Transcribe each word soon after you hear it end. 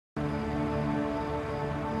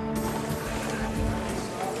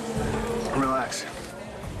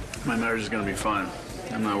relax. My marriage is gonna be fine.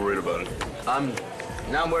 I'm not worried about it. I'm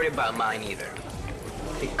not worried about mine either.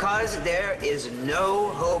 Because there is no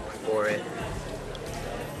hope for it.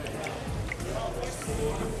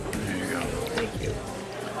 There you go. Thank you.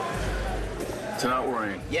 To not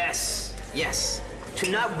worrying. Yes, yes. To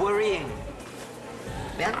not worrying.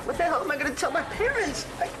 Man, what the hell am I gonna tell my parents?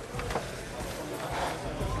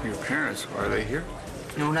 Your parents, are they here?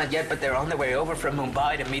 No, not yet, but they're on their way over from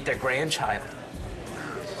Mumbai to meet their grandchild.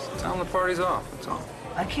 Tell them the party's off, that's all.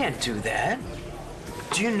 I can't do that.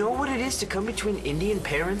 Do you know what it is to come between Indian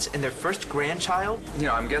parents and their first grandchild? You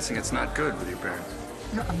know, I'm guessing it's not good with your parents.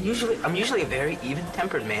 No, I'm usually a very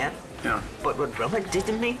even-tempered man. Yeah. But what Rama did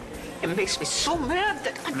to me, it makes me so mad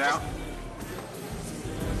that I Now?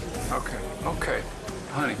 Okay.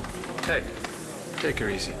 Honey, take her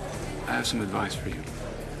easy. I have some advice for you.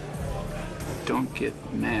 Don't get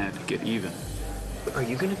mad, get even. Are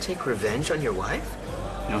you gonna take revenge on your wife?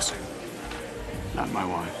 No, sir. Not my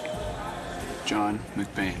wife. John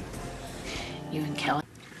McBain. You and Kelly?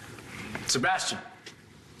 Sebastian,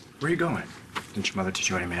 where are you going? Didn't your mother teach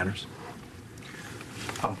you any manners?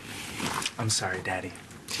 Oh, I'm sorry, Daddy.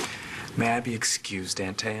 May I be excused,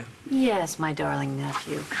 Aunt Taya? Yes, my darling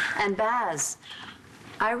nephew. And Baz,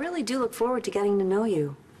 I really do look forward to getting to know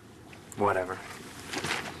you. Whatever.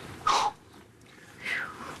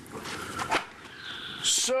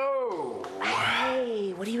 So...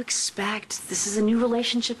 Hey, what do you expect? This is a new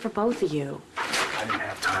relationship for both of you. I didn't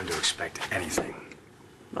have time to expect anything.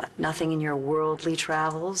 But nothing in your worldly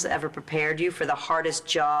travels ever prepared you for the hardest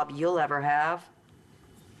job you'll ever have.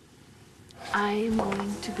 I am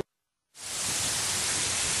going to be...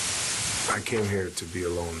 I came here to be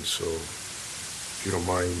alone, so if you don't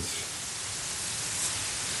mind...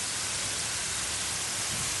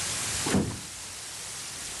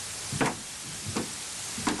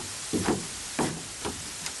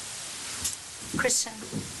 Cristian,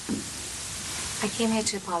 I came here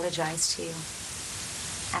to apologize to you,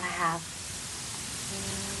 and I have.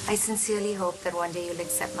 I sincerely hope that one day you'll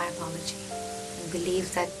accept my apology and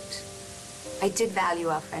believe that I did value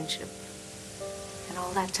our friendship and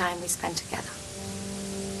all that time we spent together.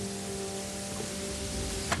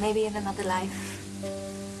 Maybe in another life.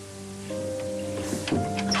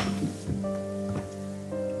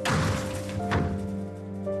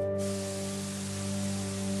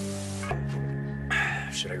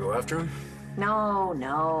 Should I go after him?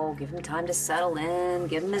 No. Give him time to settle in.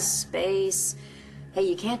 Give him his space. Hey,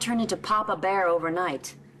 you can't turn into Papa Bear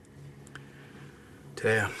overnight.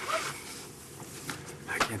 Taya,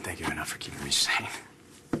 I can't thank you enough for keeping me sane.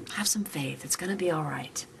 Have some faith. It's gonna be all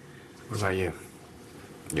right. What about you?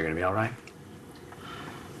 You're gonna be all right?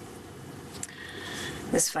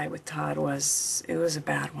 This fight with Todd was a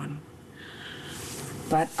bad one.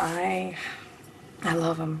 But I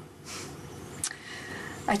love him.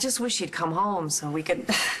 I just wish he'd come home so we could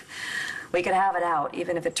have it out,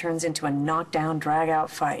 even if it turns into a knockdown,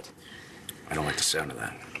 drag-out fight. I don't like the sound of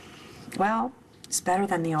that. Well, it's better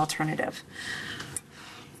than the alternative.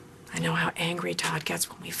 I know how angry Todd gets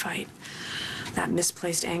when we fight. That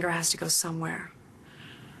misplaced anger has to go somewhere.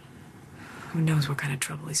 Who knows what kind of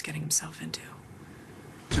trouble he's getting himself into.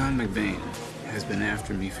 John McBain has been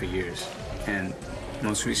after me for years, and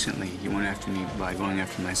most recently, he went after me by going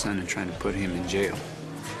after my son and trying to put him in jail.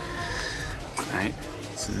 Right?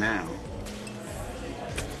 So now,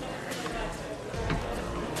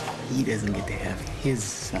 he doesn't get to have his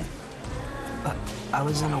son. But I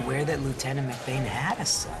was unaware that Lieutenant McBain had a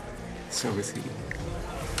son. So is he.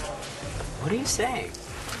 What are you saying?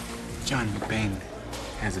 John McBain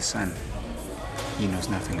has a son he knows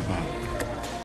nothing about.